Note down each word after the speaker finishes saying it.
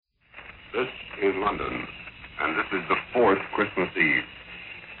This is London, and this is the fourth Christmas Eve.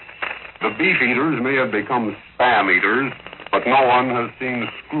 The beef eaters may have become spam eaters, but no one has seen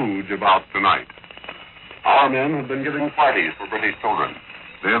Scrooge about tonight. Our men have been giving parties for British children.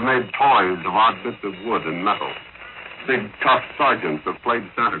 They have made toys of odd bits of wood and metal. Big, tough sergeants have played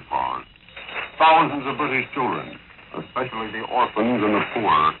Santa Claus. Thousands of British children, especially the orphans and the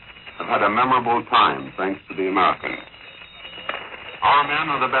poor, have had a memorable time thanks to the Americans. Our men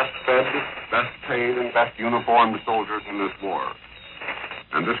are the best fed, best paid, and best uniformed soldiers in this war.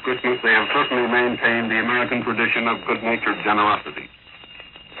 And this Christmas they have certainly maintained the American tradition of good-natured generosity.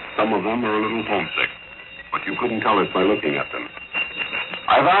 Some of them are a little homesick, but you couldn't tell it by looking at them.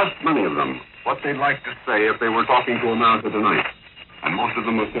 I've asked many of them what they'd like to say if they were talking to America tonight. And most of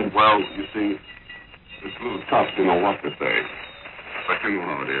them have said, well, you see, it's a little tough to know what to say. But you know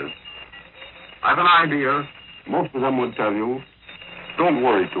how it is. I've an idea. Most of them would tell you, don't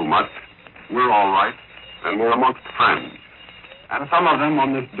worry too much. We're all right, and we're amongst friends. And some of them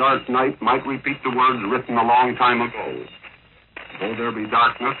on this dark night might repeat the words written a long time ago. Though there be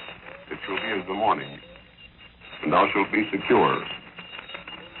darkness, it shall be as the morning, and thou shalt be secure,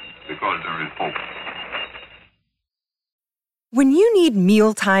 because there is hope. When you need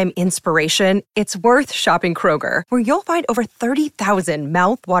mealtime inspiration, it's worth shopping Kroger, where you'll find over 30,000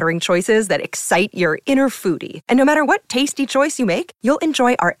 mouth-watering choices that excite your inner foodie. And no matter what tasty choice you make, you'll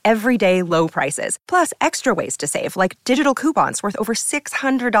enjoy our everyday low prices, plus extra ways to save, like digital coupons worth over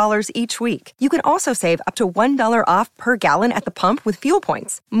 $600 each week. You can also save up to $1 off per gallon at the pump with fuel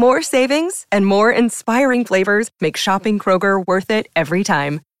points. More savings and more inspiring flavors make shopping Kroger worth it every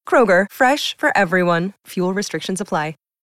time. Kroger, fresh for everyone. Fuel restrictions apply.